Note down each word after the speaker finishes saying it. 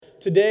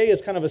today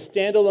is kind of a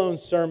standalone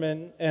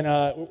sermon, and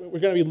we're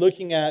going to be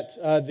looking at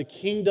the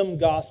kingdom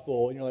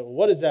gospel. And you're like, well,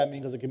 what does that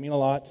mean? Because it can mean a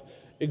lot.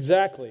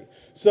 Exactly.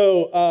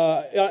 So,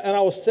 and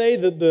I will say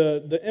that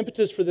the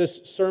impetus for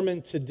this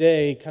sermon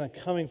today, kind of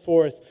coming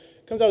forth,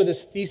 comes out of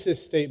this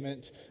thesis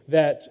statement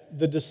that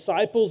the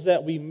disciples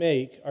that we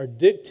make are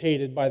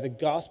dictated by the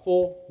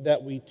gospel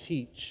that we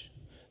teach,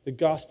 the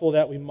gospel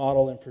that we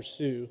model and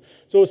pursue.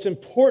 So it's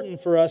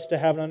important for us to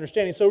have an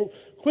understanding. So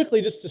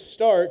quickly, just to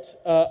start,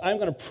 I'm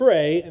going to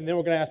pray, and then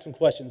we're going to ask some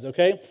questions,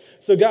 okay?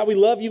 So God, we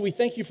love you. We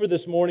thank you for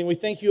this morning. We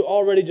thank you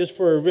already just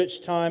for a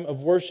rich time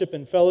of worship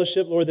and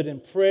fellowship, Lord, that in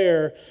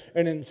prayer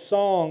and in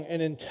song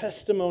and in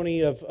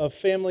testimony of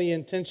family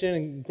intention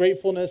and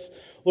gratefulness,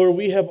 Lord,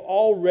 we have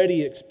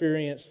already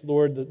experienced,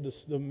 Lord,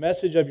 the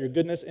message of your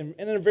goodness, and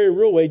in a very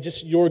real way,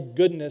 just your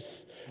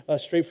goodness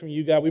straight from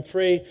you, God. We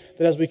pray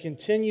that as we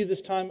continue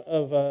this time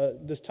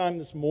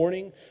this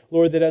morning,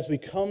 Lord, that as we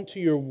come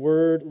to your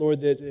word, Lord,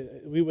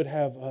 that we would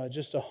have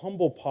just a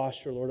humble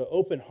posture, Lord, an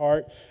open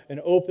heart, an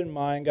open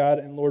mind, God,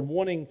 and Lord,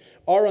 wanting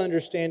our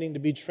understanding to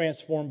be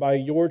transformed by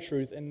your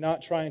truth and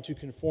not trying to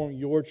conform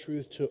your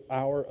truth to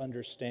our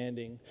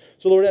understanding.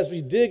 So, Lord, as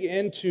we dig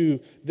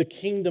into the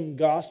kingdom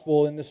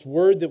gospel and this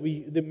word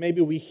that maybe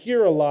we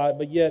hear a lot,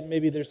 but yet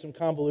maybe there's some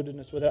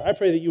convolutedness with it, I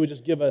pray that you would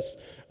just give us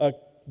a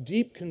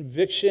deep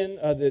conviction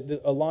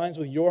that aligns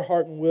with your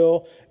heart and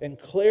will, and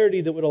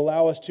clarity that would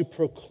allow us to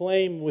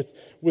proclaim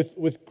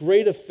with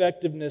great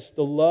effectiveness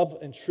the love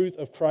and truth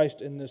of Christ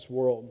in this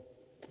world.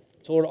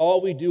 So, Lord, all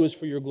we do is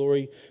for your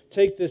glory.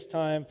 Take this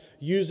time,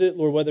 use it,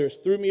 Lord, whether it's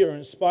through me or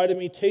in spite of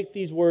me. Take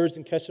these words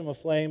and catch them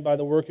aflame by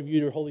the work of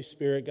you, your Holy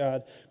Spirit,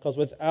 God, because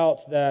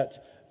without that,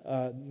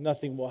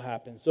 nothing will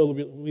happen. So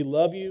we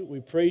love you,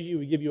 we praise you,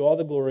 we give you all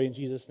the glory in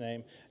Jesus'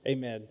 name.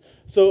 Amen.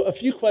 So a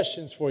few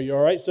questions for you,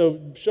 all right?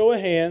 So show of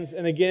hands,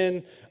 and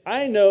again,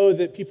 I know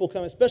that people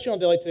come, especially on a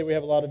day like today, we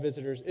have a lot of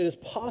visitors. It is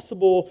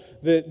possible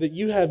that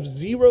you have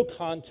zero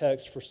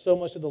context for so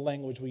much of the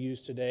language we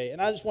use today,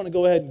 and I just want to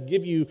go ahead and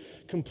give you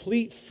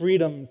complete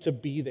freedom to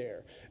be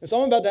there. And so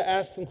I'm about to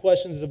ask some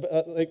questions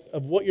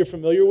of what you're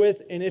familiar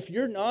with, and if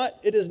you're not,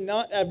 it is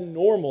not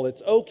abnormal.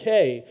 It's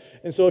okay.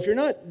 And so if you're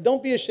not,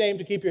 don't be ashamed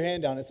to keep your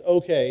hand down. It's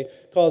okay,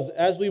 because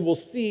as we will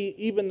see,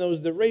 even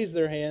those that raise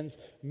their hands,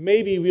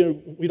 maybe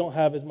we don't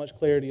have as much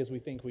clarity as we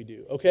think we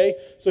do, okay?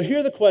 So here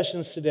are the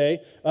questions today.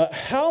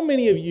 How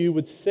many of you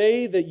would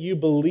say that you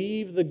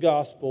believe the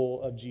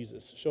gospel of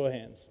Jesus? Show of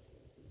hands.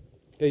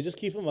 Okay, just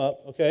keep them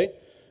up, okay?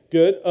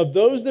 Good. Of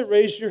those that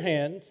raised your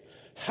hands,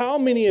 how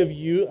many of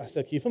you, I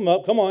said keep them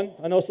up, come on.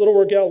 I know it's a little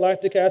workout,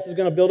 lactic acid is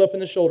going to build up in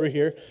the shoulder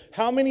here.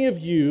 How many of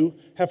you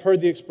have heard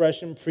the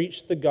expression,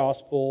 preach the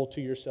gospel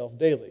to yourself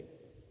daily?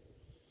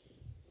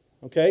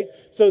 Okay,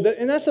 so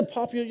that's a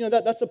popular,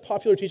 that's a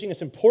popular teaching.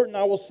 It's important,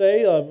 I will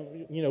say.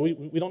 We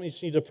don't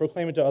just need to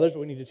proclaim it to others, but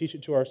we need to teach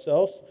it to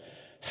ourselves.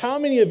 How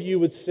many of you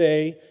would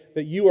say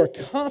that you are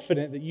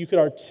confident that you could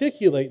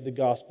articulate the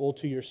gospel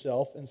to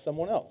yourself and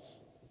someone else?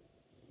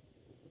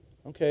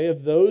 Okay,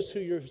 of those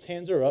whose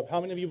hands are up,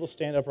 how many of you will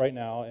stand up right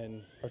now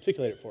and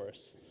articulate it for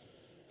us?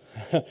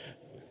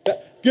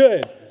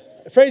 Good.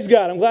 Praise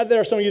God. I'm glad there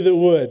are some of you that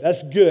would.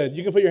 That's good.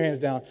 You can put your hands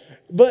down.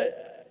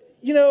 But,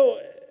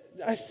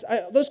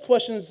 those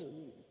questions,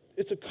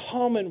 it's a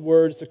common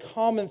word, it's a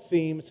common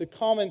theme, it's a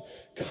common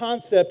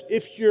concept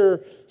if you're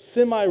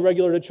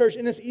semi-regular to church,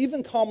 and it's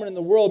even common in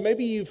the world.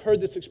 Maybe you've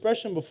heard this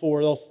expression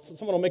before.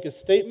 Someone will make a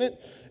statement,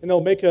 and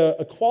they'll make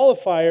a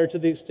qualifier to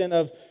the extent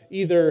of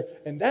either,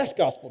 and that's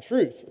gospel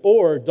truth,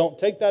 or don't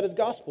take that as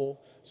gospel.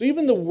 So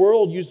even the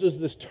world uses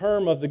this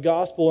term of the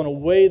gospel in a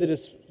way that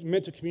is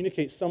meant to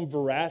communicate some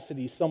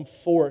veracity, some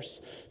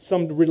force,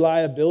 some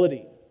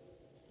reliability.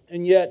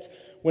 And yet,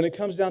 when it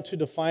comes down to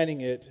defining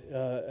it,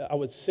 I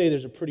would say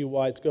there's a pretty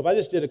wide scope. I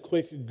just did a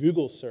quick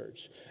Google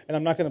search, and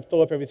I'm not going to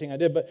throw up everything I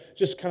did, but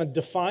just kind of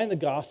define the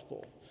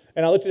gospel.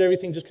 And I looked at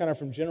everything just kind of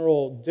from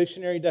general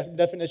dictionary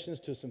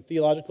definitions to some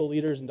theological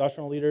leaders and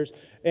doctrinal leaders,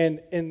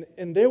 and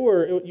there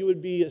were, you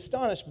would be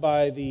astonished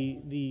by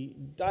the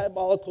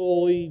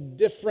diabolically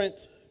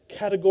different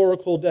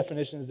categorical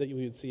definitions that you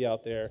would see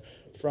out there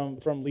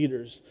from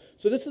leaders.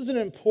 So this is an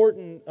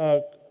important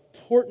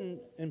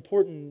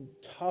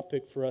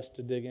topic for us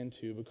to dig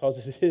into because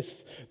it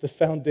is the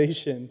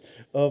foundation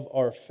of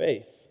our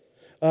faith.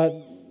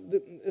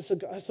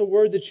 It's a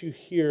word that you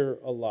hear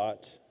a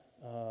lot,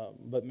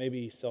 but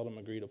maybe seldom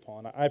agreed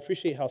upon. I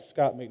appreciate how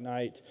Scott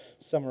McKnight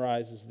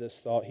summarizes this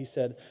thought. He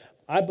said,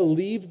 I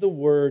believe the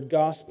word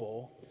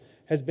gospel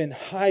has been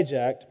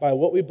hijacked by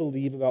what we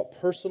believe about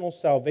personal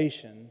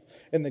salvation,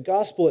 and the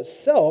gospel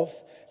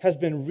itself has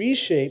been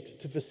reshaped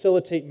to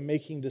facilitate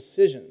making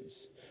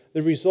decisions.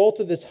 The result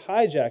of this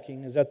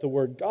hijacking is that the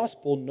word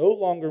gospel no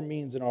longer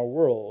means in our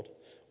world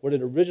what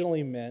it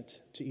originally meant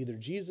to either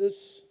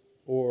Jesus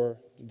or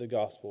the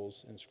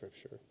Gospels in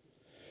Scripture.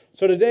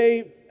 So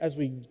today, as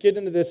we get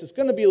into this, it's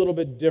going to be a little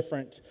bit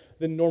different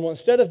than normal.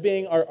 Instead of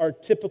being our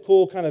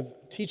typical kind of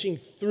teaching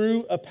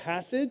through a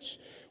passage,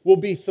 we'll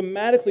be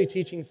thematically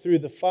teaching through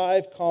the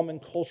 5 common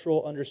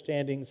cultural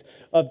understandings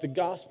of the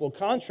gospel,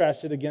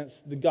 contrasted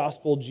against the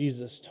gospel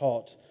Jesus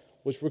taught,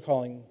 which we're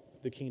calling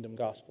the kingdom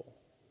gospel.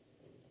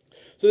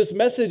 So this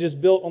message is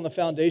built on the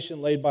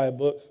foundation laid by a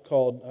book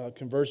called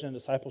Conversion and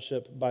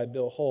Discipleship by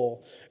Bill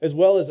Hull, as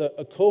well as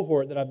a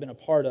cohort that I've been a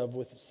part of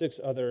with 6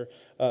 other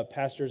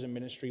pastors and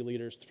ministry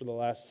leaders for the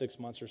last 6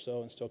 months or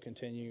so, and still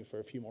continue for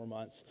a few more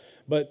months.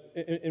 But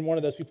in one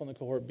of those people in the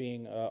cohort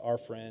being our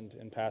friend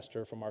and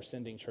pastor from our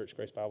sending church,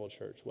 Grace Bible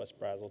Church, West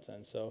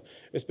Brazelton. So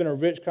it's been a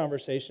rich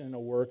conversation and a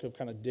work of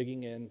kind of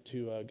digging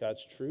into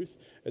God's truth,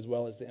 as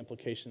well as the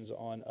implications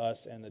on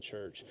us and the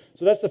church.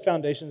 So that's the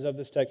foundations of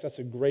this text. That's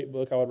a great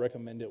book. I would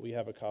recommend it. We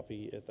have a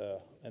copy at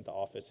the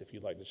office if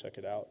you'd like to check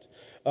it out.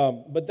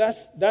 But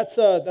that's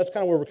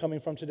kind of where we're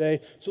coming from today.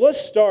 So let's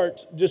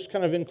start just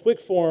kind of in quick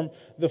form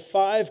the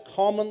 5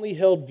 commonly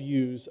held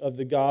views of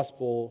the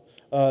gospel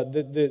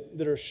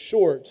that are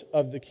short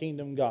of the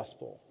kingdom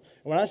gospel.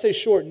 And when I say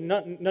short,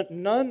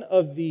 none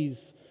of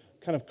these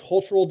kind of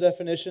cultural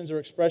definitions or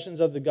expressions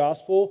of the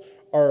gospel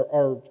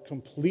are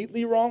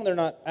completely wrong. They're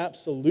not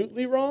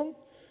absolutely wrong,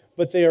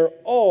 but they are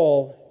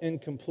all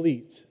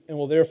incomplete and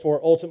will therefore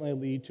ultimately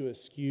lead to a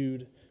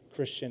skewed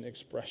Christian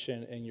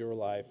expression in your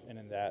life and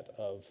in that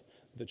of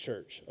the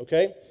church.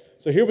 Okay?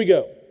 So here we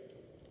go.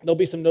 There'll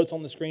be some notes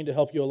on the screen to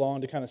help you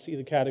along to kind of see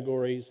the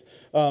categories.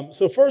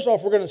 So first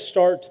off, we're going to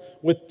start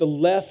with the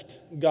left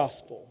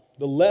gospel.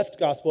 The left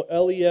gospel,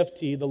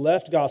 L-E-F-T, the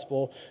left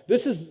gospel.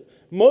 This is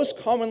most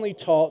commonly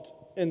taught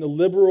in the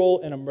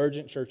liberal and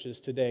emergent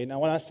churches today. Now,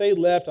 when I say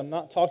left, I'm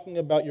not talking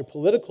about your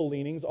political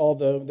leanings,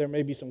 although there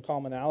may be some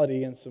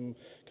commonality and some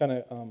kind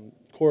of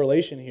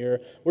correlation here.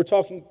 We're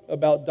talking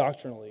about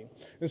doctrinally.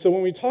 And so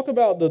when we talk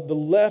about the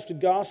left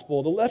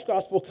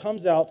gospel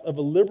comes out of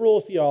a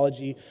liberal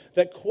theology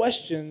that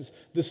questions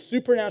the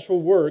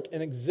supernatural work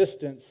and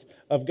existence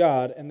of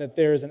God, and that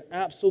there is an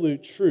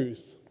absolute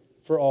truth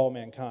for all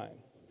mankind.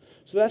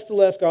 So that's the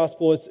left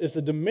gospel. It's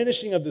a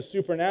diminishing of the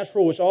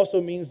supernatural, which also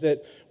means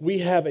that we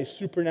have a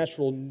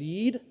supernatural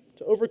need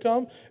to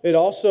overcome. It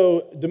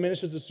also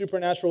diminishes the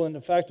supernatural in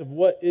the fact of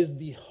what is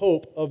the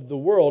hope of the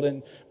world.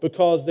 And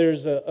because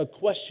there's a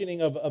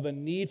questioning of a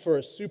need for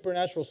a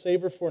supernatural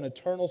Savior for an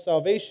eternal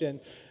salvation,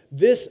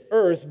 this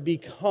earth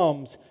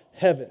becomes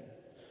heaven.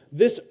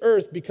 This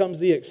earth becomes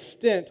the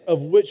extent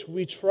of which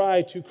we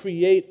try to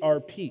create our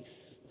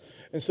peace.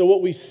 And so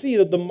what we see,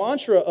 that the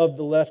mantra of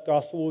the left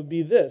gospel would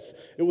be this.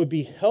 It would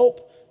be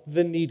help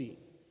the needy.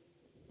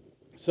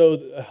 So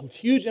a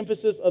huge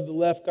emphasis of the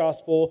left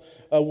gospel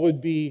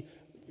would be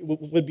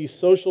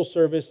social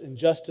service and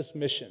justice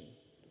mission.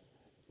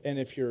 And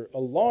if you're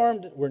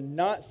alarmed, we're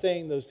not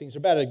saying those things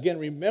are bad. Again,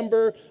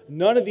 remember,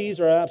 none of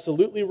these are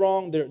absolutely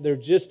wrong. They're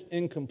just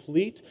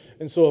incomplete.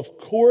 And so, of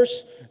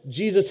course,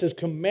 Jesus has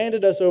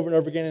commanded us over and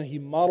over again, and he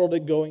modeled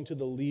it going to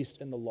the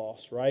least and the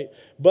lost, right?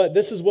 But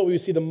this is what we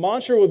see. The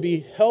mantra would be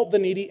help the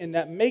needy, and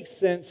that makes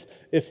sense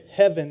if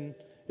heaven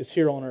is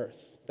here on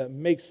earth. That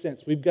makes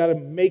sense. We've got to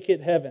make it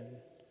heaven.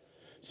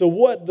 So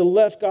what the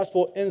left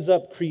gospel ends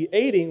up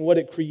creating, what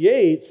it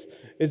creates,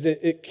 is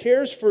that it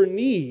cares for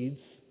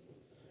needs,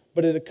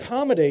 but it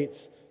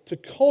accommodates to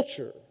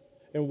culture.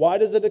 And why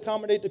does it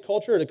accommodate to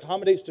culture? It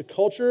accommodates to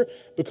culture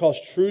because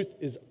truth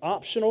is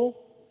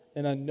optional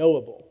and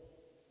unknowable.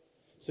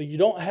 So you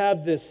don't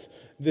have this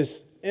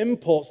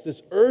impulse,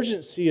 this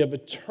urgency of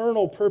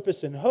eternal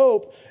purpose and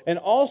hope, and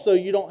also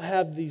you don't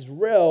have these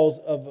rails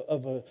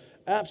of an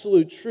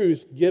absolute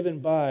truth given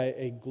by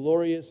a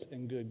glorious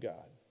and good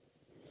God.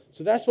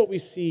 So that's what we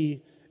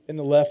see in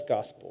the left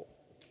gospel.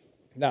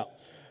 Now,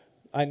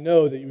 I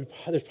know that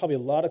there's probably a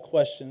lot of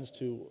questions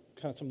to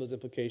kind of some of those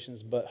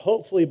implications, but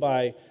hopefully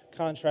by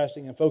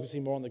contrasting and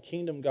focusing more on the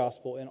kingdom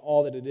gospel and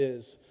all that it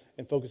is,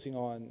 and focusing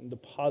on the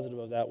positive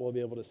of that, we'll be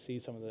able to see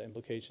some of the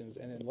implications,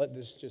 and then let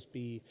this just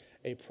be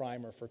a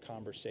primer for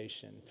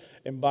conversation.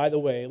 And by the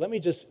way, let me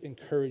just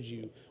encourage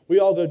you. We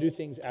all go do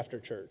things after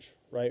church,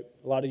 right?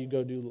 A lot of you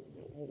go do,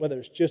 whether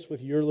it's just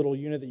with your little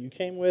unit that you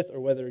came with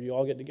or whether you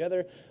all get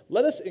together,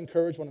 let us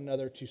encourage one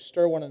another to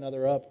stir one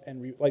another up.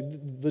 And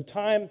the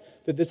time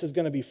that this is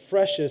going to be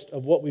freshest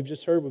of what we've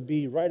just heard would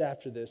be right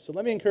after this. So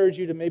let me encourage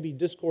you to maybe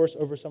discourse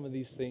over some of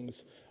these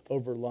things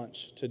over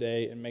lunch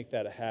today and make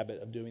that a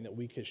habit of doing, that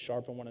we could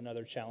sharpen one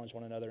another, challenge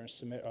one another, and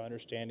submit our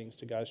understandings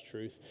to God's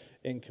truth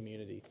in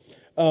community.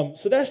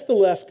 So that's the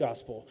left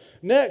gospel.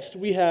 Next,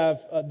 we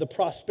have the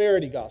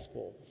prosperity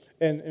gospel.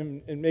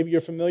 And maybe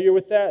you're familiar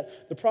with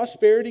that. The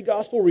prosperity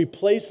gospel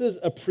replaces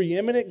a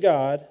preeminent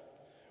God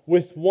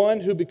with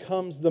one who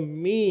becomes the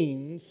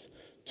means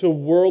to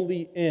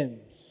worldly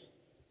ends.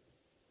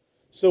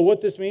 So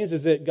what this means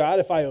is that, God,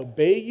 if I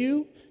obey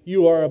you,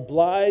 you are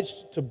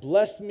obliged to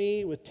bless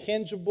me with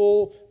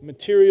tangible,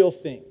 material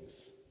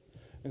things.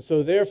 And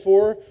so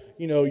therefore,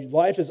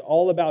 life is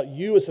all about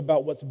you. It's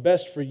about what's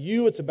best for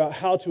you. It's about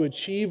how to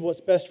achieve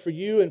what's best for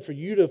you and for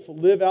you to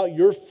live out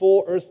your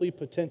full earthly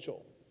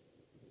potential.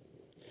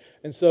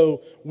 And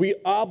so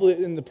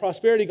in the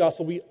prosperity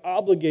gospel, we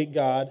obligate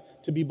God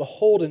to be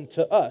beholden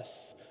to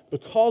us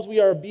because we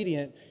are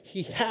obedient,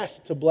 he has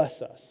to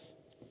bless us.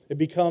 It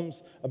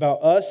becomes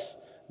about us,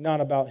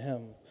 not about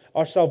him.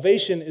 Our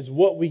salvation is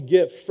what we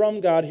get from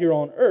God here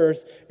on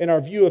earth, and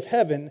our view of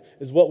heaven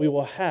is what we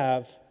will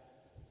have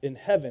in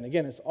heaven.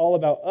 Again, it's all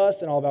about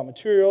us and all about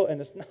material,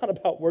 and it's not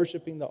about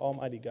worshiping the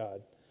Almighty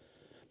God.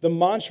 The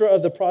mantra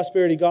of the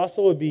prosperity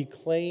gospel would be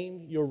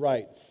claim your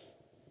rights.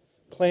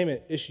 Claim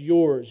it. It's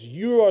yours.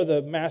 You are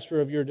the master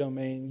of your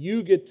domain.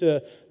 You get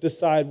to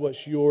decide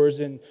what's yours,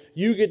 and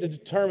you get to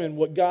determine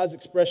what God's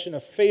expression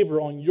of favor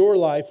on your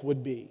life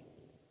would be.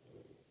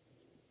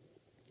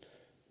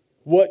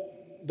 What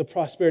the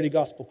prosperity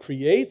gospel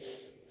creates,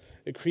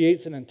 it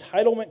creates an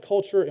entitlement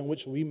culture in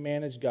which we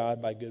manage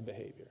God by good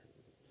behavior.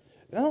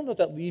 And I don't know if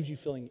that leaves you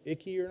feeling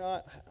icky or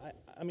not.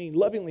 I mean,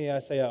 lovingly I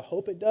say I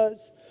hope it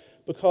does,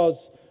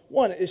 because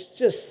one, it's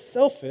just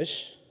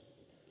selfish.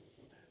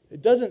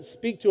 It doesn't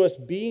speak to us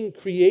being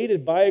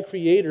created by a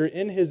creator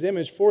in his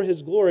image for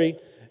his glory,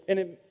 and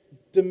it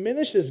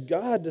diminishes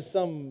God to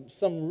some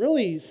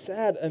really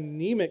sad,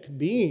 anemic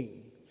being.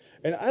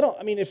 And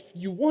if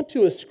you want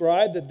to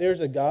ascribe that there's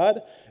a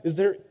God, is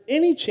there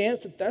any chance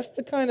that that's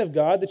the kind of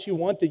God that you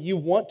want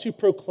to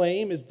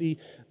proclaim as the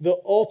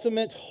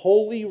ultimate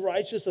holy,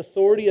 righteous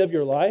authority of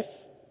your life?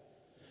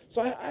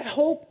 So I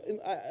hope,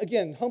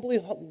 again, humbly,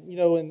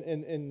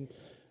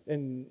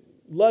 and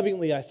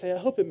lovingly I say, I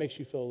hope it makes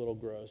you feel a little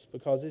gross,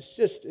 because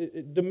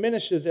it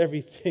diminishes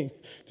everything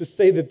to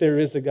say that there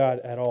is a God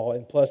at all,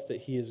 and plus that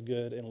he is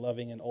good and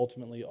loving and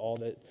ultimately all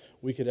that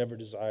we could ever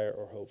desire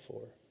or hope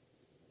for.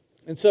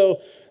 And so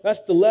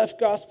that's the left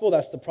gospel,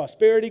 that's the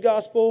prosperity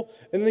gospel.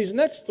 And these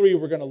next three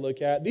we're going to look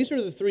at, these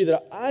are the three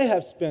that I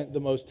have spent the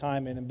most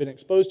time in and been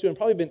exposed to and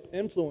probably been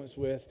influenced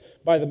with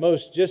by the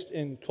most just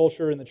in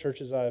culture and the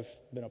churches I've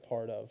been a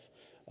part of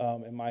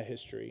in my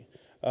history.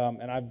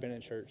 And I've been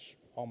in church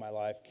all my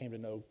life, came to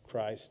know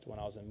Christ when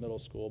I was in middle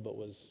school, but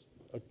was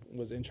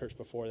in church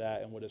before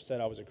that and would have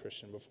said I was a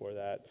Christian before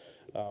that.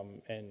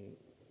 And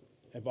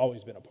have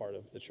always been a part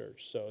of the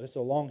church. So it's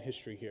a long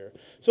history here.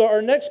 So our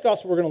next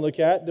gospel we're going to look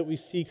at that we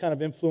see kind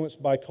of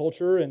influenced by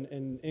culture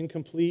and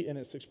incomplete in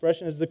its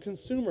expression is the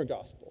consumer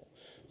gospel.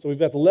 So we've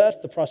got the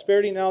left, the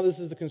prosperity. Now this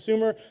is the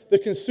consumer. The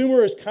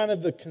consumer is kind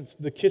of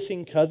the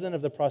kissing cousin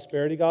of the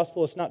prosperity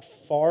gospel. It's not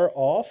far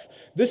off.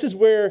 This is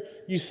where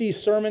you see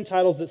sermon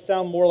titles that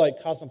sound more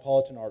like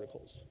cosmopolitan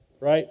articles.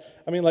 Right?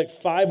 I mean, like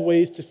 5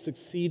 ways to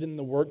succeed in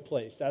the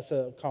workplace. That's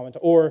a comment.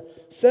 Or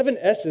 7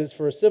 S's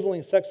for a civil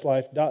sex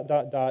life, ...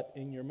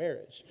 in your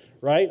marriage.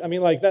 Right? I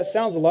mean, like that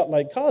sounds a lot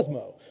like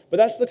Cosmo. But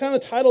that's the kind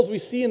of titles we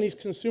see in these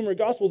consumer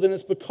gospels, and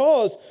it's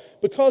because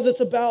it's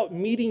about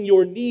meeting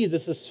your needs.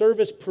 It's a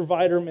service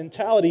provider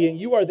mentality, and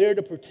you are there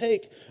to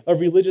partake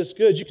of religious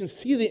goods. You can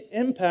see the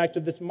impact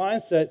of this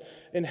mindset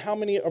in how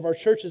many of our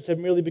churches have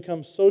merely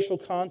become social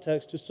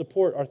contexts to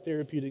support our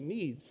therapeutic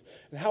needs.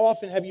 And how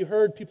often have you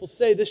heard people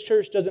say, this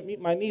church doesn't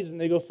meet my needs, and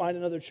they go find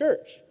another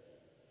church?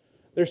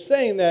 They're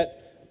saying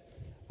that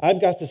I've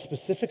got this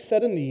specific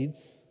set of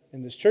needs,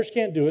 and this church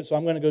can't do it, so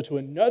I'm going to go to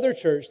another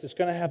church that's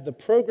going to have the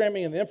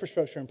programming and the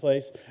infrastructure in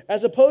place,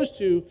 as opposed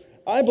to,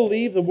 I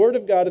believe the Word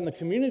of God and the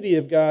community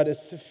of God is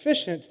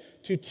sufficient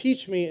to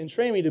teach me and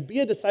train me to be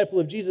a disciple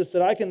of Jesus,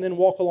 that I can then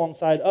walk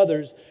alongside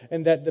others,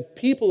 and that the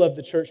people of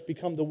the church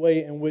become the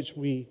way in which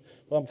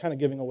I'm kind of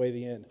giving away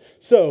the end.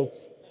 So,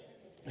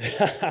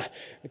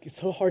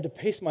 it's so hard to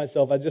pace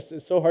myself.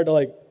 It's so hard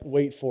to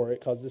wait for it,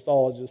 because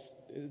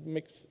it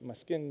makes my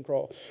skin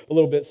crawl a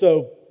little bit.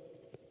 So,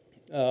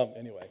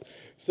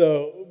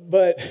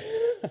 but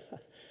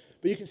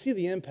you can see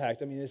the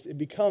impact. I mean, it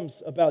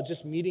becomes about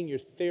just meeting your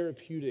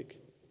therapeutic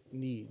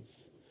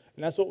needs.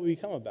 And that's what we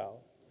become about.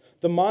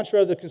 The mantra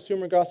of the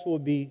consumer gospel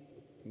would be,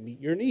 meet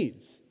your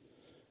needs.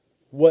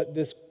 What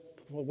this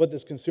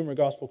consumer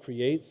gospel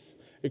creates,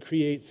 it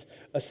creates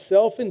a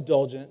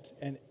self-indulgent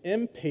and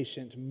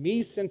impatient,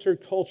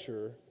 me-centered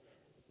culture,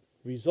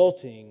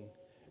 resulting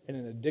in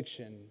an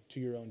addiction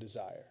to your own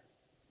desire.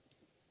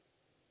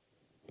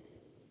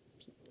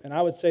 And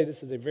I would say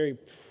this is a very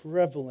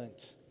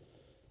prevalent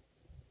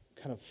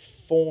kind of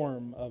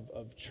form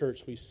of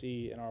church we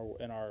see in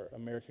our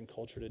American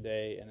culture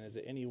today. And is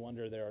it any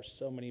wonder there are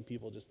so many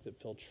people just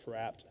that feel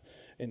trapped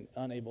and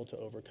unable to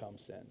overcome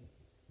sin?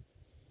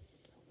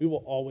 We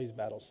will always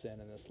battle sin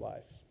in this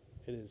life.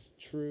 It is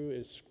true, it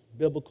is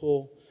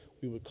biblical.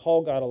 We would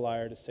call God a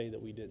liar to say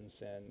that we didn't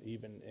sin,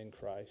 even in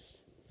Christ.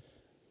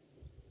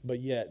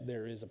 But yet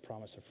there is a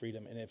promise of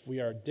freedom. And if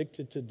we are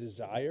addicted to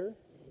desire,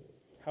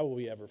 how will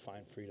we ever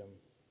find freedom?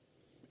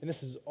 And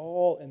this is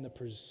all in the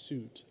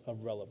pursuit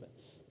of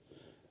relevance.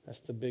 That's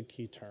the big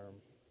key term.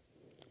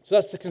 So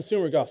that's the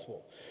consumer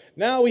gospel.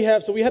 Now we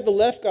have the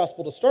left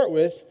gospel to start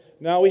with.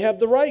 Now we have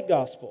the right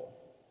gospel,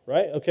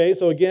 right? Okay,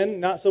 so again,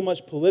 not so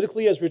much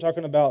politically as we're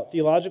talking about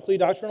theologically,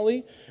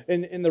 doctrinally.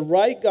 In the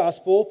right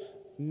gospel,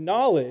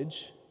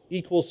 knowledge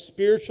equals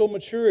spiritual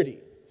maturity.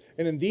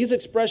 And in these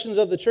expressions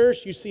of the church,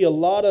 you see a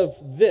lot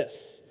of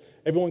this.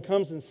 Everyone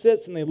comes and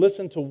sits and they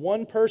listen to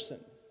one person.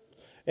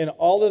 And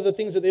all of the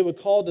things that they would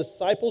call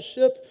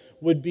discipleship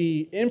would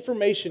be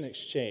information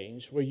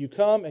exchange, where you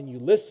come and you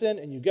listen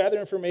and you gather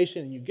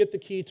information and you get the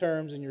key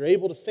terms and you're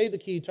able to say the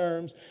key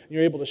terms and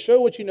you're able to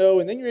show what you know.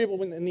 And then you're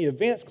able, in the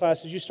advanced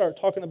classes, you start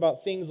talking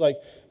about things like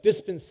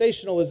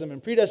dispensationalism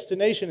and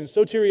predestination and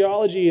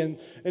soteriology. And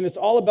it's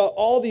all about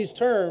all these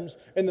terms.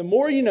 And the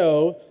more you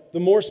know, the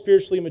more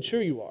spiritually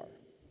mature you are.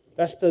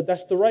 That's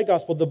the right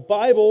gospel.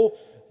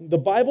 The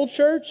Bible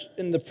church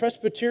and the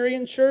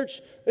Presbyterian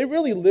church, they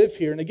really live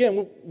here. And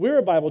again, we're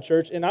a Bible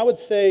church, and I would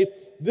say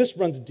this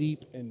runs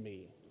deep in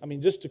me. I mean,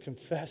 just to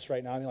confess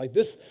right now,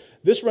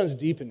 this runs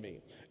deep in me.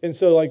 And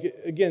so,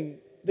 again,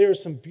 there are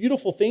some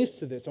beautiful things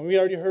to this. And we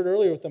already heard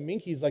earlier with the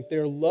Minkies,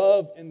 their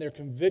love and their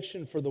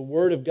conviction for the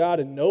Word of God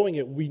and knowing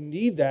it, we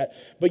need that.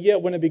 But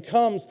yet, when it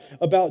becomes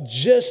about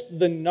just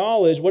the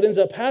knowledge, what ends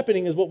up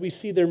happening is what we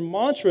see their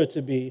mantra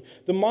to be.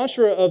 The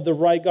mantra of the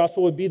right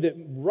gospel would be that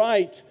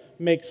right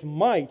makes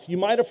might. You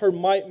might have heard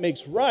might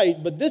makes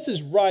right, but this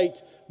is right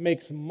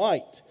makes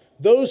might.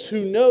 Those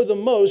who know the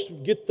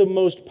most get the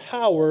most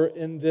power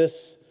in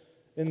this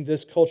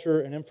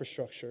culture and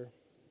infrastructure.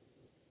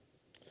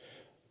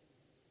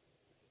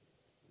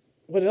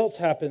 What else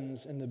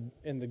happens in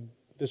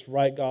this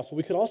right gospel?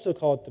 We could also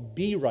call it the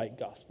be right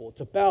gospel. It's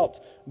about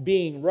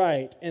being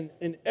right, and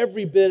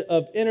every bit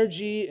of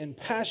energy and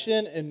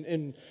passion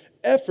and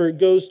effort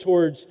goes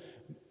towards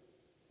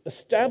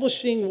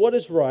establishing what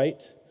is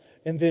right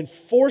and then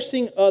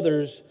forcing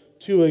others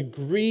to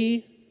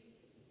agree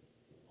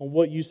on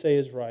what you say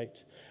is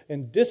right.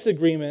 And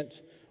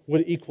disagreement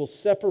would equal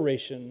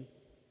separation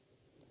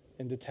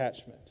and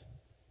detachment.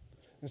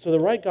 And so the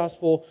right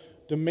gospel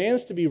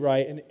demands to be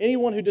right, and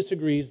anyone who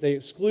disagrees, they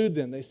exclude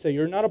them. They say,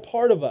 you're not a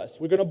part of us.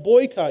 We're going to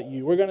boycott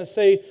you. We're going to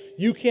say,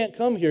 you can't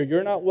come here.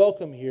 You're not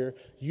welcome here.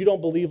 You don't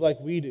believe like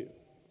we do.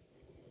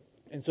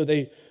 And so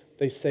they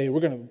say,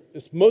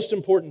 it's most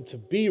important to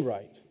be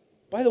right.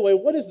 By the way,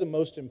 what is the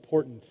most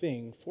important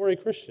thing for a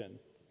Christian?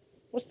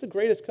 What's the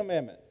greatest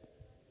commandment?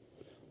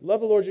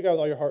 Love the Lord your God with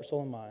all your heart,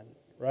 soul, and mind,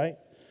 right?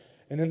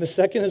 And then the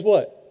second is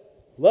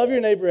what? Love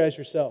your neighbor as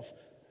yourself.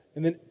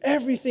 And then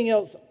everything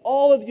else,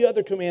 all of the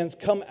other commands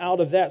come out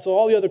of that. So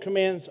all the other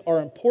commands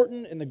are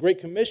important. In the Great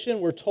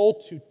Commission, we're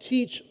told to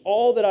teach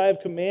all that I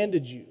have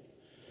commanded you.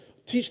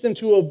 Teach them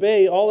to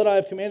obey all that I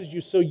have commanded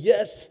you. So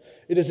yes,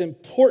 it is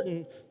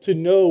important to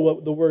know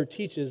what the word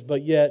teaches,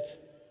 but yet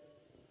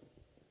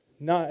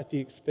not at the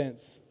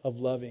expense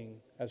of loving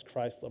as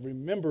Christ loved.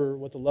 Remember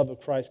what the love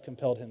of Christ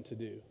compelled him to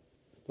do.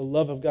 The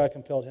love of God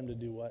compelled him to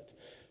do what?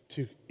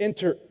 To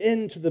enter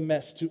into the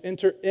mess, to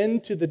enter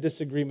into the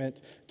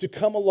disagreement, to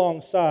come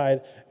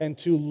alongside and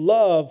to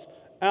love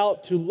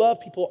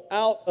people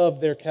out of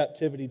their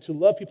captivity, to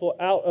love people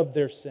out of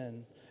their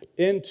sin,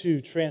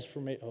 into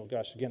transformation. Oh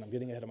gosh, again, I'm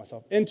getting ahead of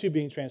myself. Into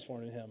being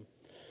transformed in him.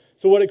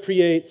 So what it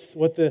creates,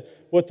 what the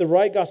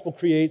right gospel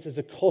creates is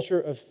a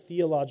culture of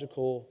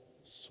theological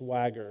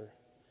swagger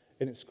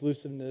and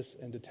exclusiveness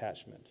and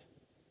detachment.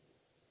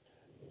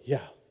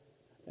 Yeah.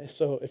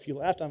 So if you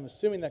laughed, I'm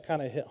assuming that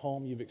kind of hit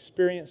home. You've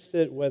experienced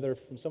it, whether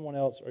from someone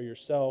else or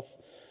yourself.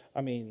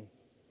 I know,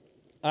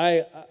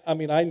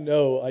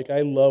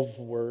 I love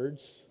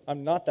words.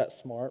 I'm not that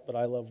smart, but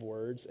I love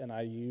words, and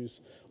I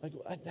use,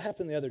 it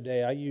happened the other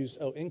day, I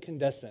used,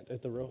 incandescent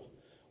at the row.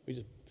 We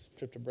just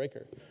tripped a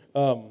breaker.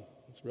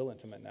 It's real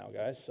intimate now,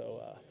 guys,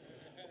 so...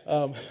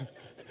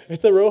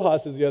 At the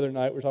Rojas's the other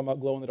night, we were talking about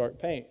glow-in-the-dark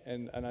paint,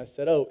 and I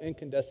said,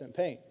 incandescent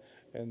paint.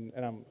 And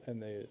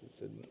they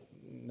said,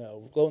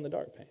 no,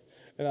 glow-in-the-dark paint.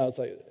 And I was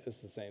like, it's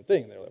the same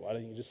thing. They're like, why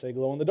didn't you just say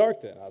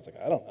glow-in-the-dark then? I was like,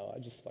 I don't know. I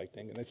just like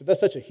thinking. They said, that's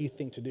such a Heath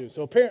thing to do.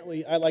 So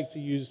apparently, I like to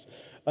use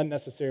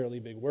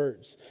unnecessarily big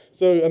words.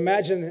 So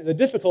imagine the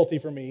difficulty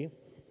for me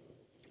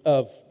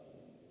of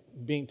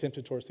being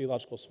tempted towards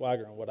theological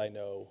swagger and what I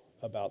know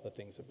about the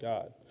things of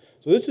God.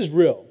 So this is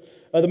real.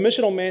 The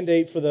missional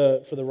mandate for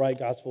the right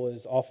gospel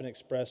is often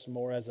expressed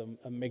more as a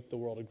make the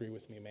world agree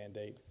with me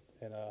mandate.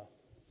 And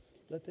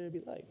let there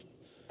be light.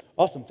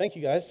 Awesome. Thank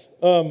you, guys.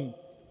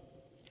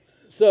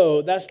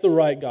 So that's the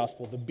right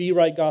gospel. The be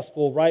right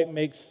gospel, right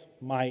makes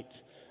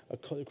might.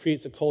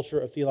 Creates a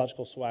culture of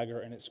theological swagger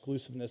and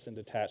exclusiveness and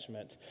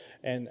detachment.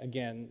 And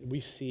again,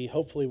 we see,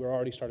 hopefully we're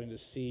already starting to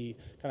see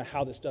kind of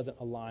how this doesn't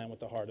align with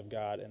the heart of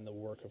God and the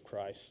work of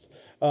Christ.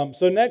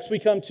 So next we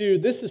come to,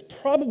 this is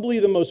probably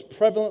the most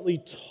prevalently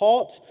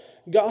taught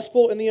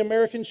gospel in the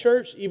American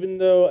church, even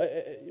though,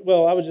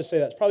 I would just say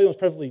that's probably the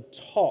most prevalently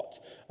taught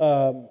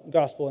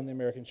gospel in the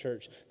American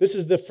church. This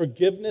is the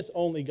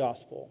forgiveness-only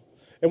gospel.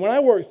 And when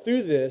I worked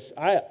through this,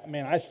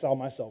 I saw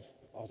myself,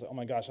 I was like, oh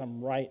my gosh,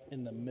 I'm right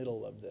in the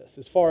middle of this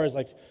as far as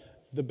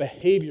the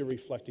behavior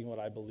reflecting what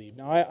I believe.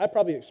 Now, I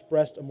probably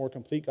expressed a more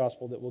complete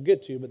gospel that we'll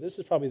get to, but this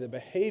is probably the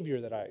behavior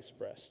that I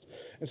expressed.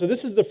 And so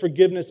this is the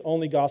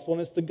forgiveness-only gospel,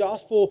 and it's the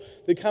gospel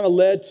that kind of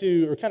led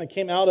to, or kind of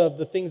came out of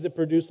the things that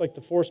produced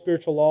the 4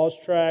 spiritual laws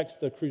tracts,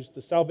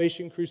 the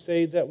salvation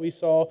crusades that we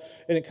saw,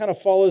 and it kind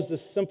of follows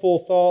this simple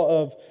thought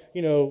of,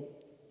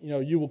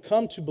 you will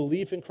come to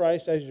belief in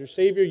Christ as your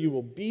Savior, you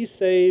will be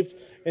saved,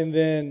 and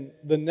then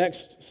the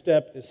next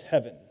step is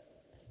heaven.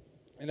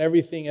 and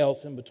everything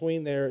else in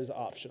between there is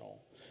optional.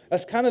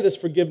 That's kind of this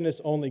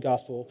forgiveness-only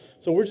gospel.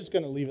 So we're just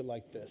going to leave it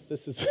like this.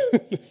 This is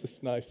this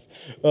is nice.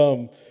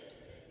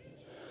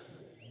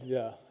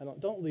 Yeah,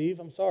 don't leave.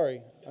 I'm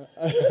sorry.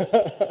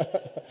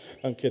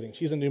 I'm kidding.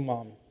 She's a new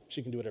mom.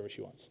 She can do whatever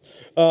she wants.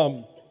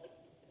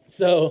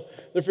 So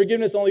the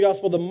forgiveness-only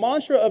gospel, the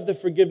mantra of the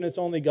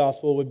forgiveness-only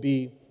gospel would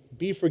be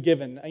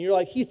forgiven. And you're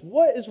like, Heath,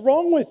 what is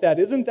wrong with that?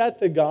 Isn't that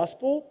the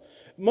gospel?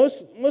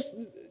 Most, and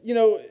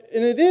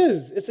it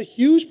is. It's a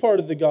huge part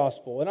of the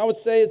gospel. And I would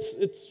say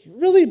it's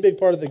really a big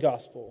part of the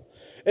gospel.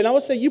 And I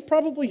would say you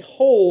probably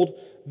hold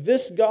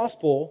this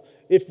gospel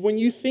if when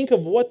you think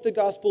of what the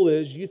gospel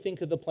is, you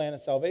think of the plan of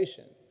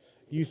salvation.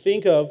 You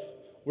think of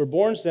we're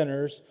born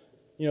sinners,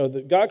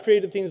 that God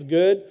created things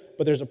good,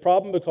 but there's a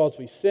problem because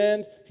we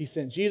sinned. He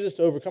sent Jesus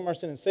to overcome our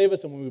sin and save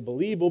us, and when we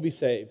believe, we'll be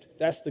saved.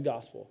 That's the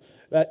gospel.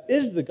 That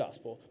is the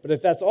gospel. But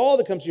if that's all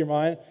that comes to your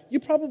mind, you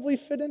probably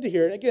fit into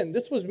here. And again,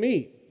 this was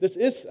me.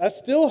 I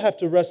still have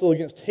to wrestle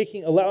against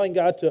allowing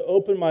God to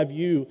open my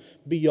view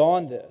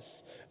beyond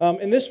this.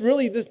 And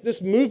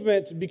this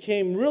movement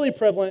became really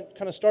prevalent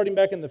kind of starting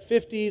back in the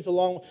 50s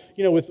along,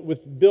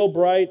 with Bill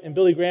Bright and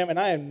Billy Graham. And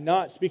I am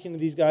not speaking to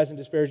these guys in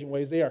disparaging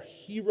ways. They are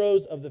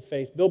heroes of the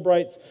faith. Bill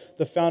Bright's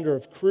the founder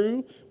of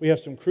Cru. We have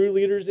some Cru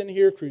leaders in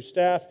here, Cru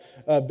staff.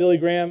 Billy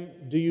Graham,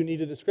 do you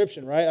need a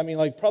description, right? I mean,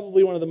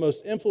 probably one of the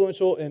most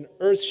influential and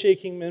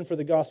earth-shaking men for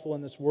the gospel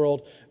in this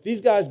world. These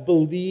guys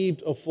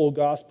believed a full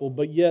gospel,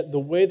 but yet the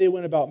way they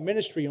went about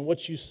ministry and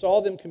what you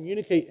saw them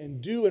communicate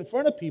and do in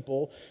front of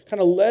people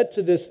kind of led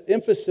to this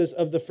emphasis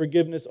of the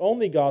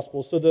forgiveness-only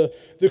gospel. So the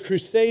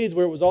Crusades,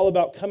 where it was all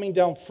about coming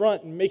down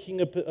front and making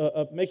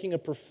a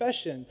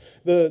profession,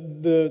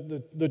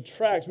 the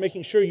tracts,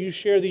 making sure you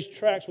share these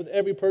tracts with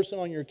every person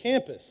on your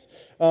campus.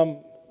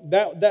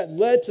 That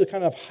led to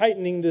kind of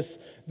heightening this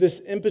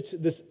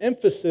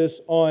emphasis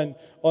on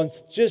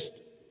just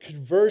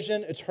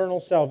conversion, eternal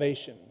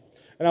salvation.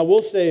 And I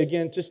will say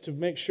again, just to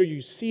make sure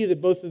you see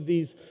that both of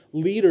these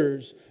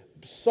leaders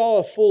saw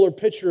a fuller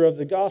picture of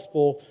the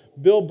gospel.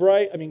 Bill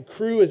Bright,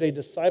 Cru is a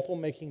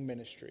disciple-making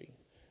ministry.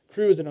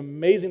 Cru is an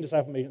amazing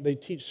disciple-making. They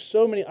teach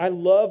so many. I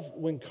love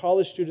when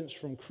college students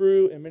from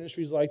Cru and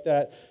ministries like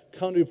that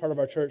come to be part of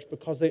our church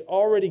because they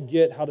already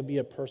get how to be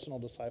a personal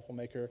disciple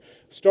maker,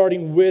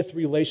 starting with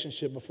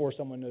relationship before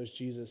someone knows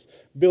Jesus.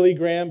 Billy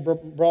Graham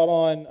brought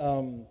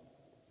on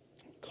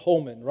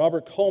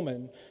Robert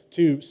Coleman,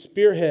 to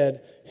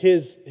spearhead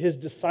his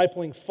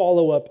discipling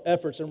follow-up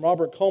efforts. And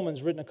Robert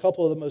Coleman's written a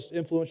couple of the most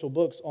influential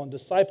books on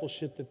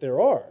discipleship that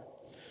there are.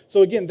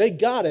 So again, they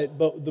got it,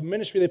 but the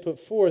ministry they put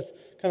forth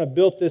kind of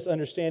built this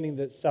understanding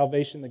that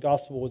salvation, the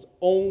gospel, was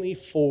only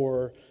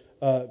for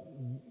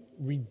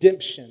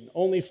redemption,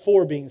 only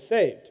for being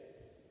saved.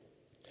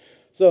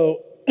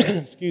 So,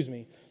 excuse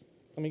me.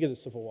 Let me get a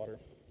sip of water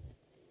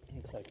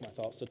and collect my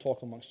thoughts. So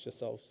talk amongst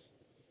yourselves.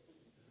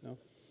 No?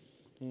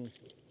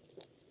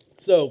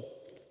 So,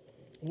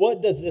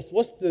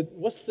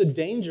 what's the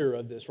danger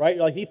of this, right?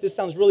 You're like, Heath, this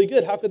sounds really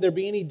good. How could there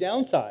be any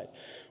downside?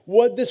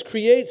 What this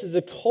creates is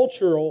a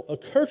culture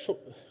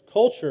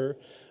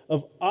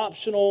of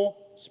optional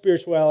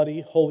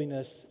spirituality,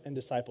 holiness, and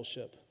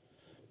discipleship.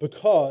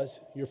 Because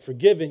you're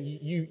forgiven,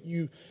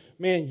 you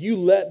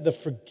let the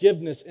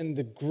forgiveness and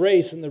the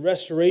grace and the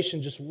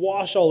restoration just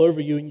wash all over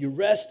you, and you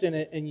rest in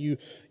it, and you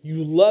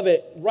love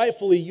it.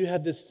 Rightfully, you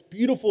have this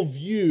beautiful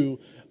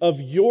view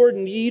of your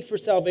need for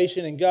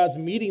salvation and God's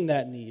meeting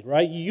that need,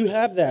 right? You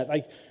have that.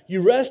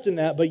 You rest in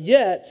that, but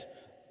yet,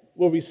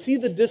 where we see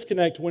the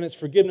disconnect when it's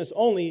forgiveness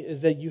only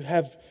is that you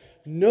have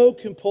no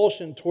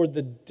compulsion toward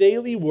the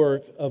daily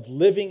work of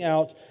living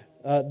out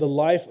the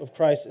life of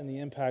Christ and the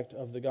impact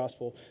of the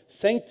gospel.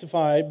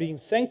 Being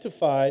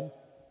sanctified,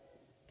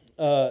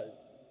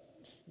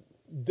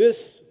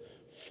 this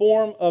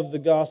form of the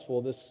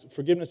gospel, this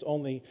forgiveness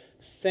only,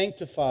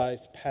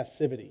 sanctifies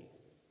passivity.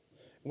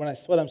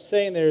 What I'm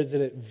saying there is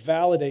that it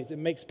validates, it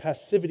makes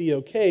passivity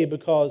okay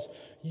because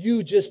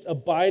you just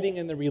abiding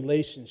in the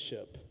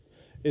relationship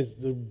is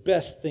the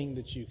best thing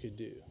that you could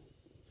do.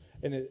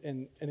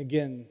 And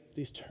again,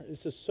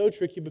 this is so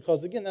tricky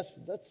because, again,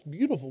 that's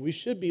beautiful. We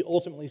should be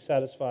ultimately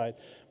satisfied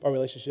by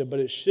relationship, but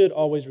it should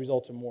always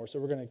result in more. So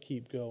we're going to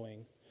keep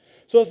going.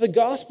 So if the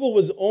gospel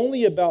was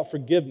only about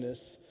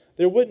forgiveness,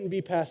 there wouldn't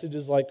be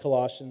passages like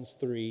Colossians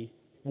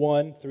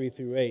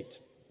 3:1-3-8.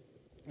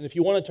 And if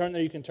you want to turn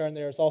there, you can turn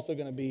there. It's also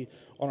going to be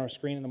on our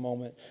screen in a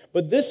moment.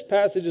 But this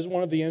passage is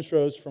one of the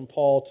intros from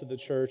Paul to the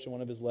church in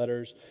one of his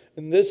letters.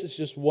 And this is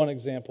just one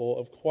example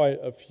of quite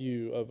a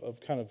few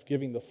of kind of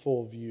giving the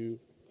full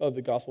view of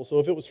the gospel. So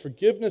if it was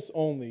forgiveness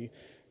only,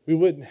 we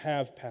wouldn't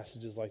have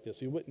passages like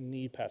this. We wouldn't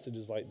need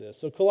passages like this.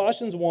 So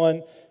Colossians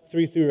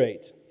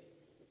 1:3-8.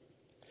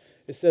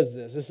 It says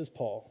this. This is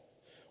Paul.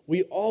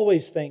 We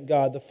always thank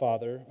God the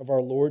Father of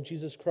our Lord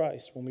Jesus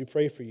Christ when we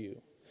pray for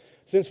you,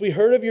 since we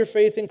heard of your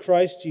faith in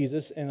Christ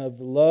Jesus and of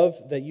the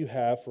love that you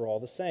have for all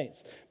the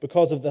saints,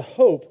 because of the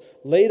hope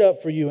laid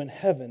up for you in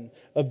heaven.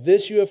 Of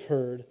this you have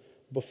heard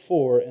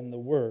before in the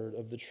word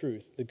of the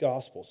truth, the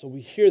gospel. So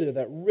we hear there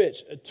that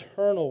rich,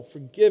 eternal,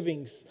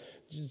 forgiving,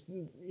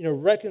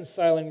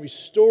 reconciling,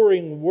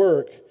 restoring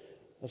work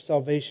of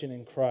salvation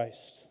in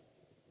Christ.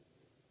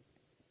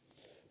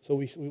 So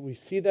we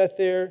see that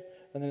there,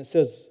 and then it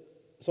says,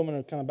 so I'm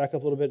going to kind of back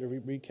up a little bit to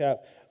recap.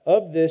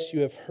 Of this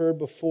you have heard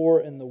before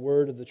in the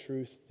word of the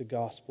truth, the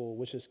gospel,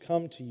 which has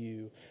come to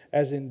you,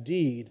 as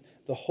indeed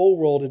the whole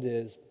world it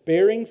is,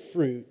 bearing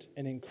fruit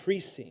and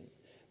increasing.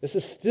 This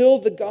is still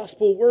the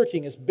gospel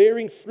working. It's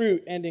bearing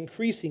fruit and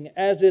increasing,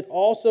 as it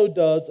also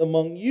does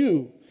among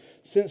you,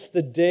 since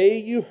the day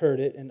you heard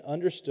it and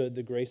understood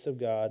the grace of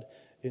God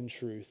in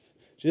truth.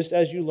 Just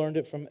as you learned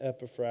it from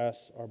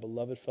Epaphras, our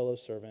beloved fellow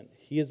servant,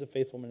 he is a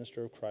faithful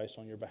minister of Christ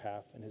on your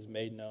behalf and has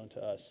made known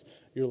to us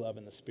your love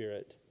in the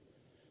Spirit.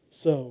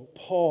 So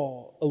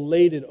Paul,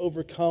 elated,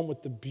 overcome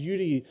with the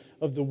beauty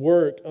of the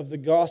work of the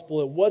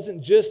gospel. It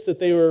wasn't just that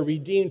they were a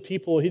redeemed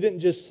people. He didn't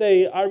just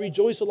say, I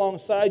rejoice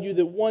alongside you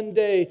that one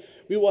day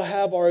we will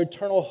have our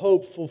eternal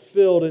hope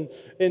fulfilled.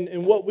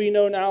 And what we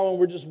know now and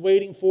we're just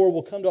waiting for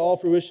will come to all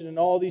fruition, and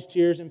all these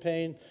tears and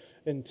pain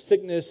and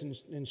sickness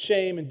and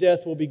shame and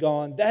death will be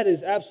gone. That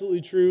is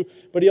absolutely true.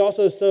 But he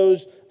also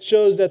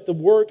shows that the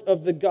work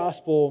of the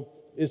gospel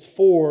is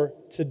for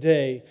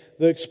today.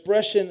 The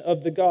expression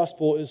of the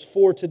gospel is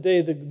for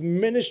today. The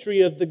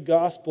ministry of the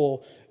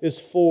gospel is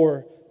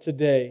for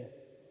today.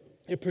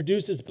 It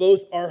produces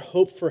both our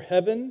hope for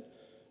heaven,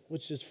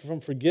 which is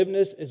from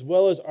forgiveness, as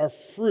well as our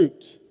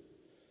fruit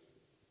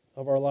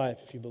of our life,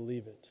 if you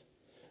believe it.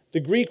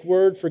 The Greek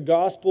word for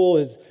gospel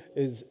is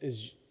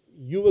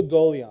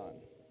euangelion,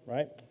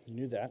 right? You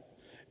knew that.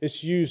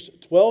 It's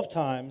used 12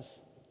 times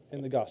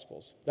in the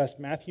Gospels. That's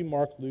Matthew,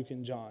 Mark, Luke,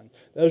 and John.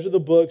 Those are the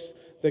books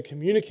that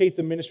communicate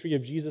the ministry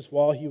of Jesus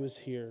while he was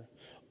here.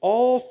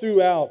 All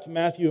throughout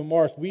Matthew and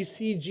Mark, we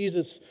see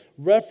Jesus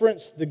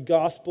reference the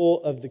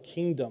gospel of the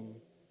kingdom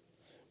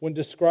when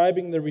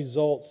describing the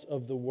results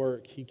of the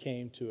work he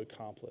came to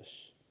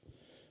accomplish.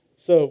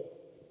 So,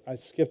 I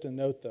skipped a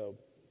note though.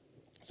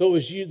 So it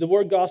was the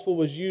word gospel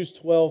was used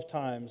 12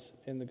 times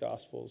in the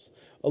Gospels.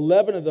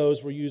 11 of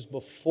those were used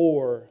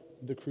before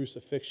the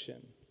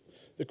crucifixion.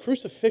 The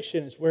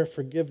crucifixion is where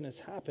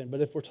forgiveness happened.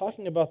 But if we're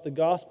talking about the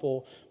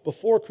gospel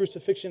before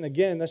crucifixion,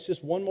 again, that's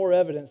just one more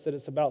evidence that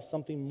it's about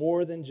something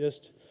more than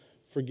just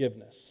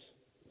forgiveness.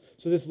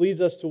 So this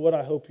leads us to what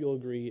I hope you'll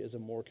agree is a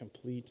more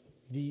complete,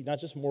 not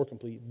just more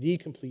complete, the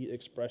complete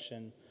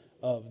expression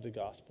of the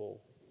gospel,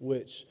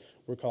 which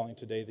we're calling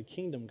today the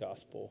kingdom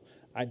gospel.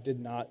 I did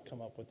not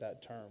come up with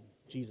that term.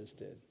 Jesus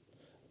did.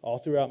 All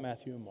throughout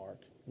Matthew and Mark,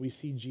 we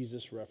see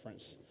Jesus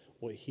reference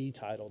what he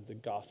titled the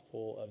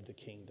gospel of the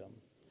kingdom.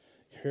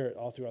 Hear it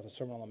all throughout the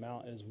Sermon on the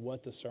Mount is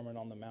what the Sermon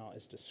on the Mount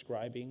is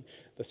describing.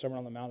 The Sermon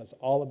on the Mount is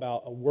all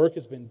about a work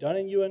has been done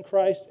in you in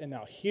Christ, and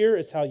now here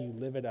is how you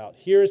live it out.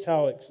 Here is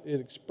how it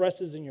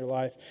expresses in your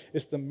life.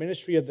 It's the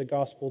ministry of the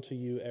gospel to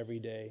you every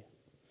day.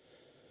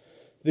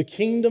 The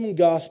kingdom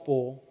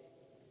gospel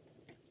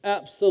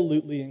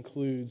absolutely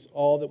includes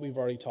all that we've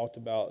already talked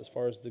about as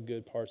far as the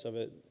good parts of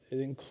it. It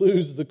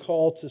includes the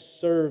call to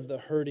serve the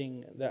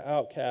hurting, the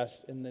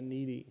outcast, and the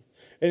needy.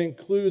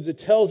 It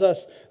tells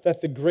us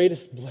that the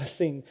greatest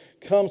blessing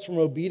comes from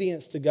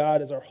obedience to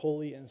God as our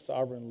holy and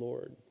sovereign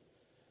Lord.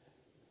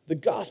 The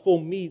gospel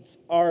meets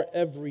our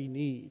every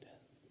need.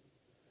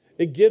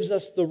 It gives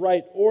us the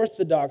right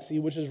orthodoxy,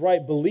 which is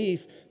right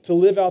belief, to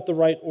live out the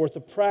right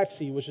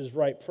orthopraxy, which is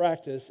right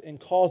practice, and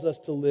calls us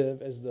to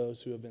live as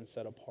those who have been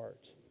set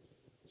apart.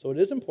 So it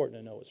is important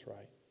to know what's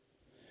right.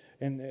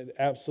 And it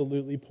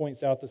absolutely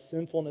points out the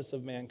sinfulness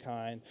of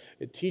mankind.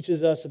 It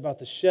teaches us about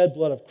the shed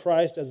blood of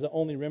Christ as the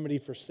only remedy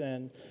for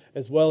sin,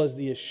 as well as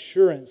the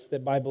assurance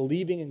that by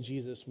believing in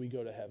Jesus, we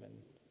go to heaven.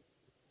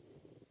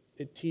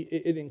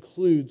 It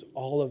includes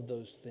all of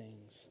those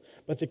things.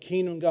 But the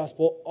kingdom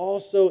gospel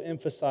also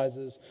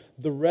emphasizes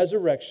the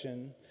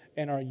resurrection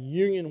and our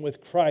union with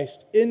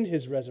Christ in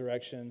his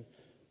resurrection,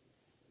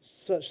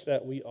 such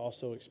that we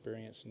also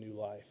experience new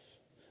life.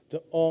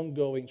 The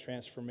ongoing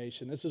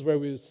transformation. This is where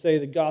we would say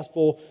the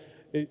gospel,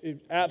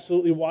 it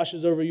absolutely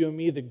washes over you and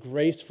me the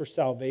grace for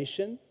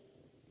salvation,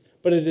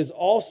 but it is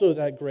also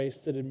that grace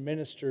that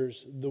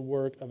administers the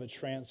work of a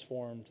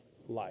transformed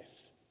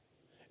life.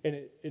 And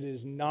it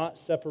is not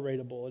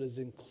separatable. It is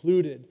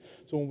included.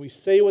 So when we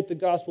say what the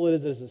gospel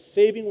is, it is a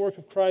saving work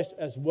of Christ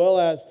as well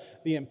as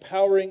the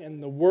empowering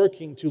and the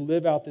working to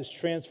live out this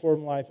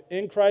transformed life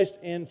in Christ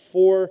and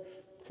for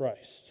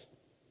Christ.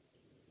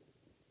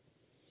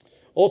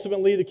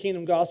 Ultimately, the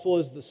kingdom gospel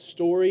is the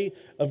story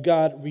of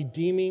God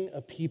redeeming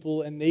a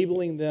people,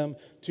 enabling them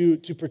to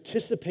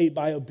participate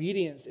by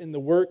obedience in the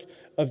work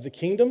of the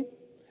kingdom,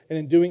 and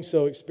in doing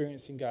so,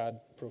 experiencing God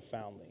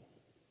profoundly.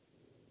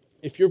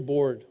 If you're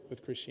bored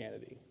with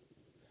Christianity,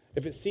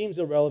 if it seems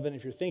irrelevant,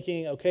 if you're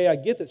thinking, okay, I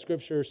get that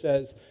Scripture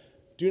says,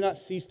 do not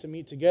cease to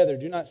meet together,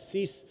 do not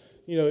cease,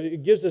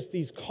 it gives us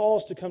these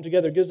calls to come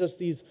together, it gives us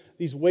these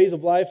ways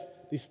of life,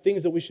 these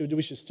things that we should do.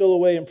 We should still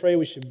away and pray.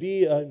 We should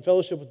be in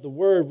fellowship with the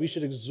Word. We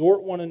should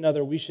exhort one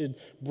another. We should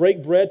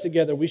break bread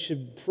together. We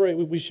should pray.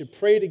 We should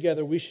pray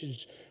together. We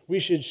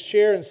should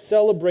share and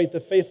celebrate the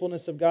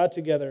faithfulness of God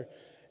together.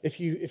 if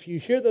you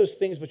hear those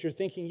things, but you're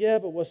thinking, yeah,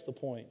 but what's the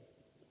point?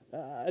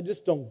 I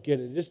just don't get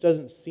it. It just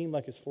doesn't seem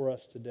like it's for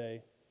us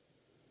today.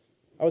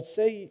 I would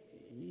say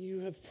you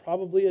have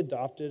probably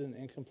adopted an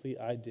incomplete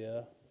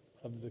idea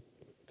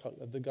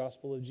of the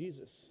gospel of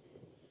Jesus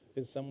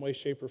in some way,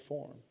 shape, or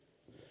form.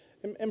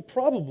 And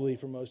probably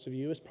for most of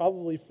you, it's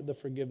probably for the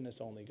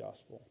forgiveness-only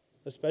gospel,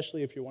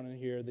 especially if you're wanting to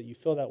hear that you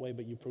feel that way,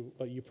 but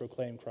you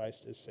proclaim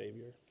Christ as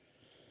Savior.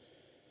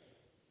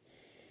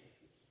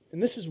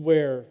 And this is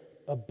where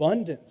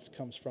abundance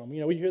comes from.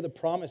 We hear the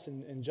promise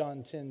in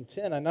John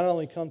 10:10. I not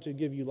only come to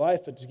give you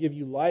life, but to give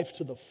you life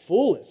to the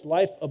fullest,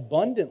 life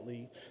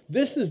abundantly.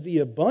 This is the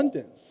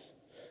abundance.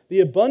 The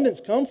abundance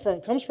comes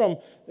from,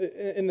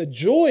 and the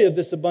joy of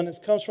this abundance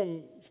comes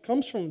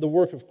from the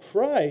work of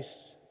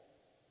Christ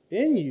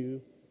in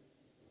you,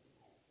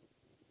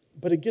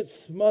 but it gets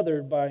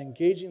smothered by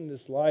engaging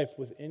this life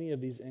with any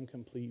of these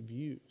incomplete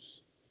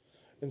views.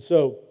 And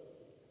so,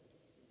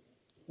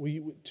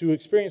 to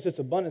experience this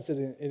abundance,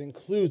 it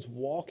includes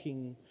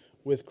walking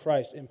with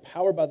Christ,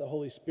 empowered by the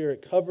Holy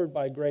Spirit, covered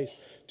by grace,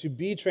 to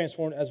be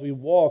transformed as we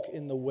walk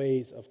in the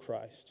ways of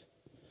Christ.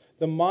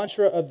 The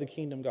mantra of the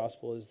kingdom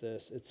gospel is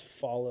this: it's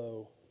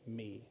follow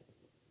me.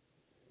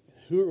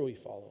 Who are we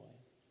following?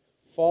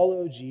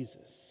 Follow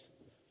Jesus.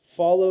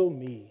 Follow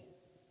me.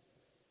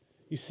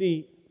 You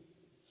see,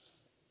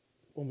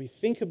 when we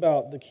think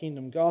about the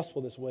kingdom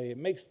gospel this way, it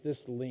makes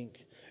this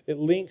link. It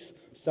links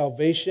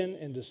salvation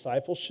and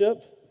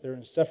discipleship. They're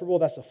inseparable.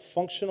 That's a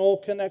functional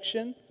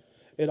connection.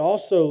 It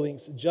also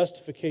links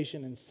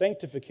justification and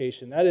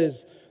sanctification. That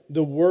is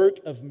the work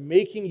of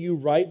making you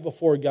right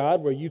before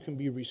God, where you can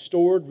be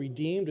restored,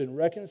 redeemed, and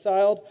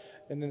reconciled.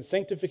 And then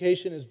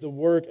sanctification is the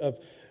work of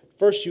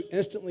first you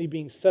instantly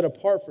being set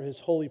apart for his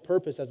holy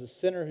purpose as a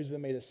sinner who's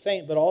been made a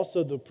saint, but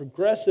also the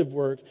progressive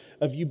work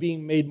of you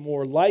being made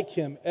more like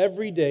him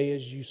every day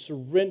as you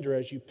surrender,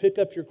 as you pick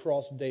up your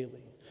cross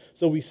daily.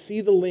 So we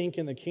see the link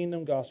in the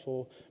kingdom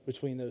gospel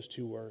between those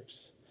two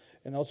works.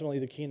 And ultimately,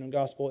 the kingdom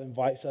gospel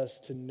invites us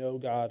to know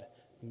God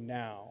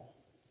now.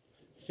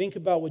 Think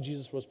about what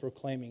Jesus was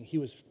proclaiming. He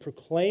was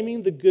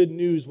proclaiming the good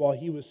news while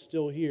he was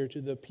still here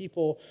to the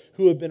people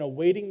who have been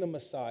awaiting the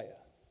Messiah.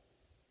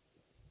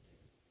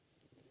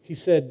 He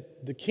said,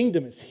 the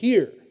kingdom is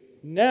here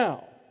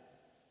now.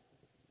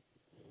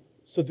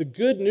 So the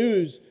good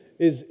news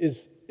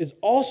is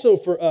also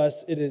for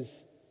us. It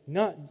is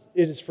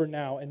for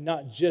now and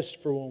not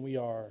just for when we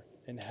are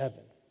in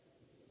heaven.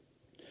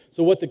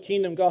 So what the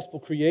kingdom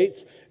gospel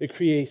creates, it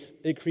creates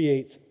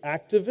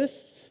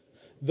activists,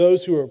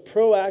 those who are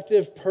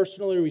proactive,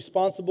 personally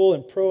responsible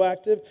and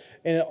proactive,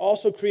 and it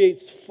also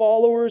creates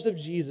followers of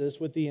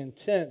Jesus with the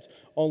intent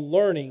on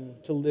learning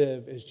to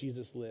live as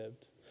Jesus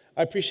lived.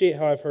 I appreciate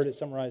how I've heard it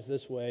summarized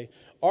this way.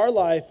 Our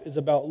life is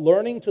about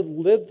learning to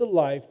live the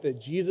life that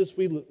Jesus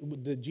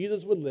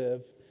would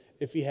live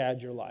if he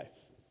had your life.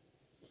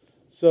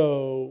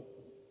 So,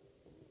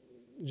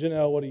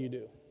 Janelle, what do you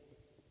do?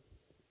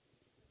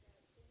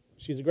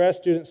 She's a grad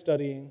student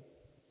studying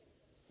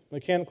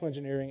mechanical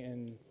engineering,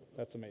 and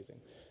that's amazing.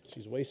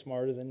 She's way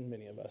smarter than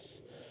many of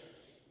us.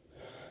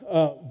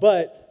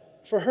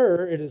 But for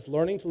her, it is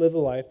learning to live the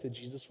life that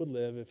Jesus would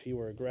live if he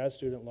were a grad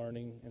student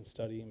learning and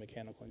studying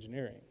mechanical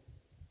engineering,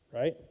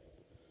 right?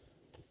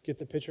 Get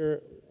the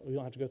picture? We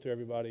don't have to go through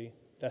everybody.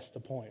 That's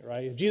the point,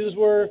 right? If Jesus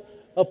were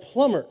a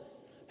plumber,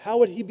 how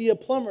would he be a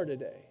plumber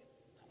today?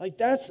 Like,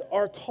 that's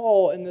our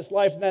call in this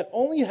life, and that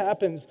only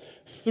happens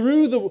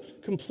through the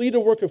completed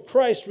work of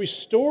Christ,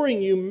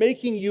 restoring you,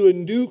 making you a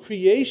new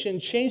creation,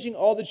 changing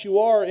all that you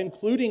are,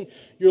 including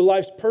your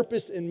life's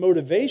purpose and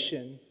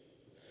motivation.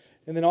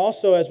 And then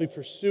also, as we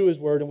pursue his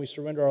word and we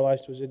surrender our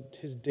lives to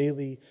his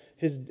daily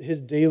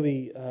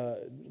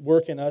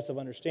work in us of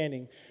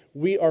understanding,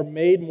 we are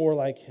made more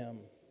like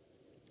him.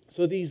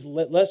 So these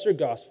lesser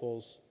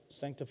gospels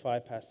sanctify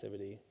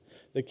passivity.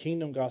 The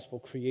kingdom gospel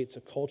creates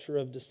a culture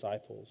of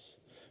disciples,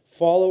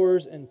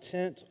 followers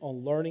intent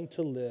on learning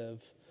to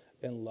live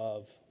and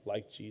love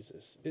like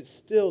Jesus. It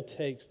still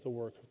takes the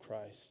work of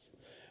Christ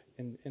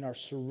in our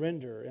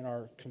surrender, in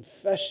our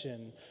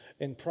confession,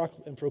 in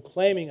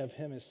proclaiming of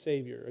him as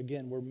Savior.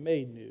 Again, we're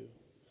made new.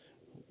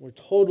 We're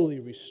totally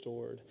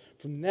restored.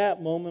 From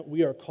that moment,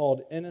 we are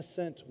called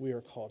innocent. We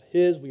are called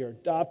his. We are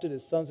adopted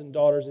as sons and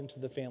daughters into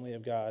the family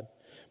of God.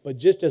 But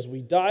just as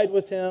we died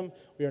with him,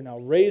 we are now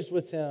raised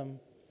with him,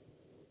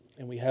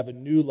 and we have a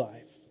new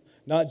life.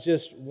 Not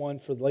just one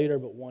for later,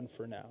 but one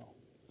for now.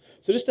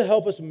 So just to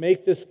help us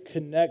make this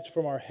connect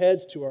from our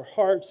heads to our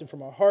hearts and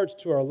from our hearts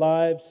to our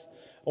lives,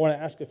 I want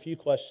to ask a few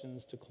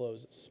questions to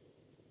close us.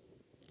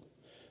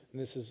 And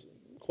this is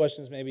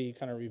questions maybe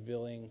kind of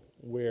revealing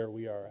where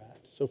we are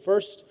at. So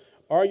first,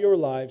 are your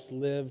lives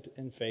lived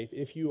in faith?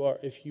 If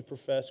you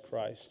profess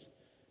Christ,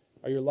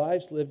 are your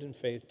lives lived in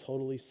faith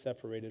totally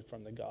separated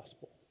from the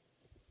gospel?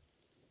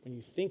 When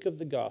you think of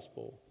the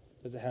gospel,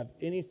 does it have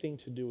anything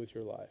to do with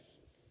your life?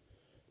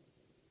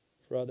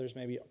 For others,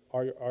 maybe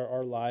are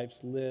our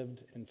lives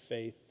lived in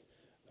faith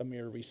a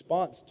mere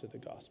response to the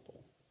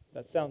gospel?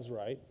 That sounds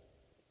right.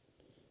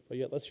 But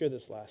yet, let's hear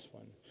this last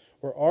one.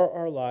 Or are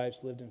our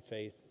lives lived in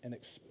faith an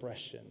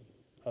expression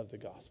of the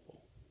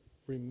gospel?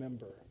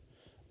 Remember,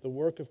 the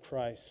work of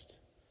Christ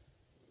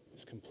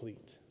is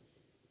complete.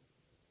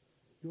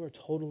 You are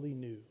totally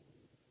new.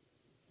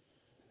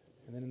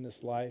 And then in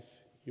this life,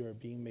 you are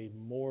being made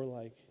more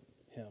like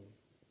him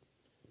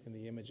in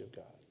the image of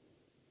God.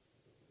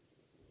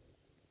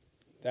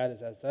 That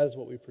is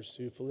what we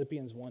pursue.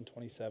 Philippians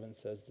 1:27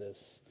 says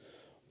this: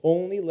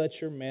 only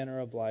let your manner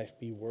of life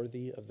be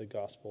worthy of the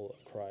gospel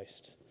of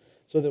Christ,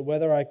 so that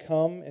whether I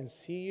come and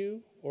see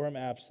you or am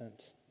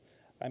absent,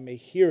 I may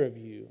hear of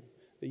you,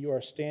 that you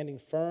are standing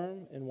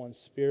firm in one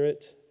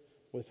spirit,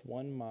 with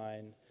one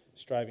mind,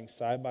 striving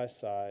side by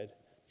side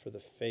for the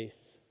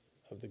faith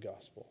of the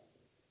gospel.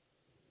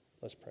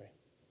 Let's pray.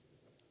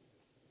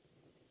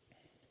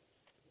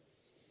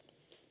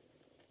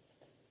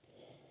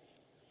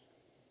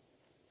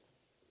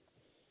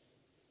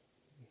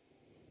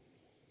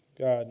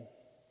 God,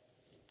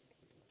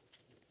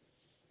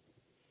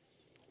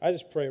 I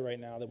just pray right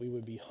now that we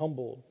would be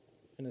humbled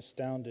and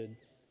astounded,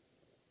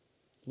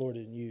 Lord,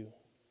 in you.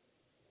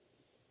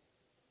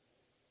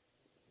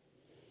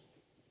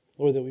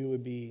 Lord, that we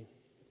would be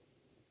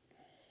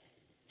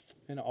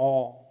in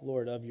awe,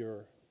 Lord, of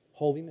your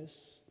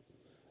holiness,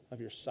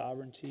 of your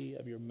sovereignty,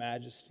 of your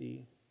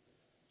majesty,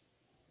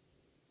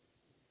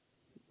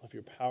 of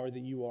your power, that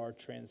you are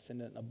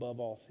transcendent above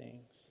all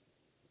things.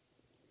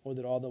 Lord,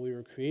 that although we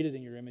were created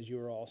in your image, you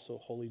are also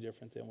wholly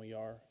different than we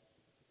are,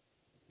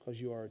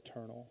 because you are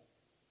eternal.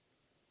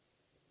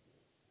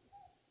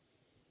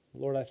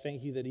 Lord, I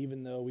thank you that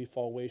even though we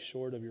fall way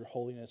short of your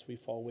holiness, we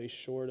fall way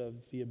short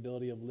of the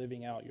ability of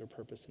living out your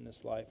purpose in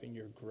this life. In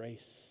your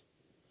grace,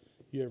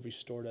 you have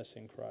restored us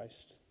in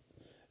Christ.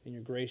 In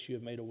your grace, you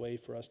have made a way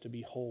for us to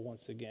be whole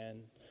once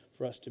again,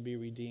 for us to be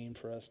redeemed,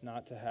 for us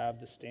not to have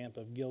the stamp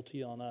of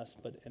guilty on us,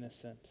 but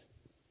innocent.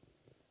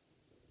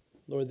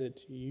 Lord,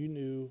 that you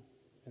knew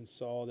and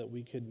saw that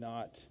we could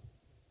not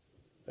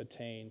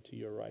attain to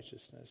your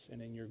righteousness,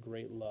 and in your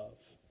great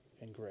love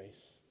and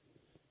grace,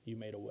 you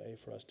made a way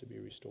for us to be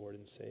restored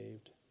and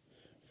saved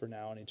for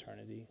now and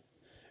eternity.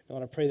 And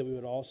Lord, I pray that we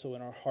would also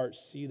in our hearts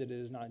see that it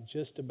is not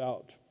just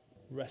about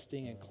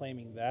resting and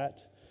claiming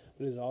that,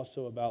 but it is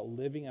also about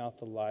living out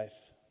the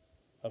life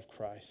of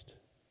Christ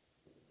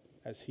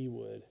as he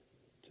would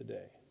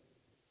today.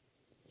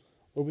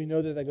 Lord, we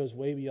know that that goes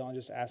way beyond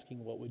just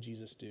asking what would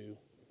Jesus do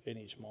in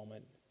each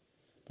moment,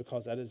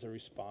 because that is a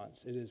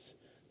response.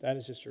 That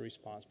is just a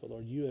response. But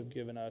Lord, you have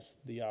given us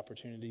the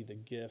opportunity, the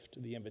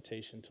gift, the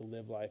invitation to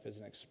live life as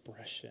an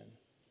expression,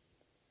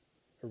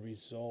 a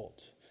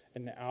result,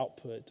 an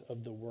output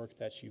of the work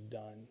that you've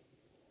done.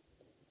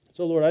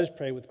 So Lord, I just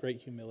pray with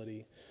great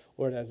humility,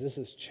 Lord, as this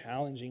is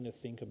challenging to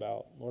think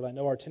about. Lord, I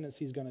know our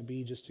tendency is going to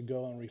be just to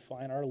go and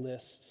refine our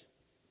list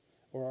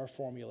or our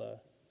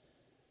formula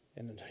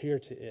and adhere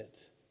to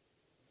it.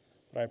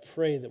 But I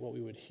pray that what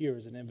we would hear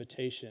is an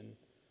invitation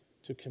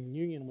to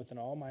communion with an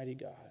almighty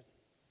God,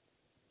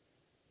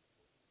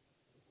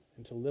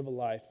 and to live a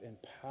life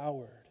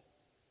empowered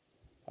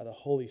by the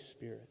Holy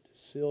Spirit,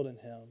 sealed in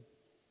him,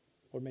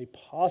 or made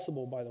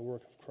possible by the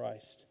work of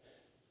Christ,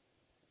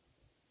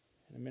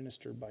 and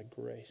administered by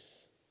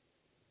grace.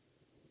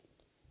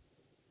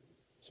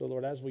 So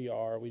Lord, as we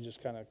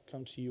just kind of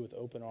come to you with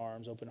open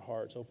arms, open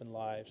hearts, open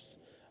lives.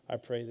 I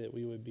pray that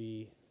we would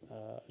be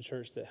a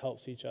church that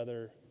helps each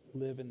other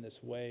live in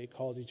this way,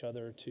 calls each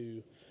other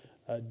to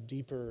a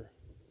deeper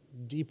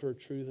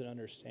truth and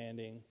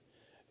understanding.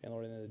 And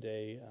Lord, at the end of the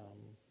day,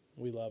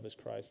 we love as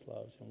Christ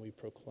loves, and we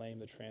proclaim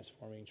the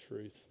transforming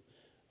truth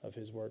of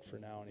his word for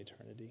now and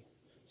eternity.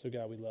 So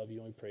God, we love you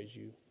and we praise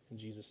you. In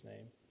Jesus'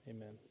 name,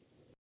 amen.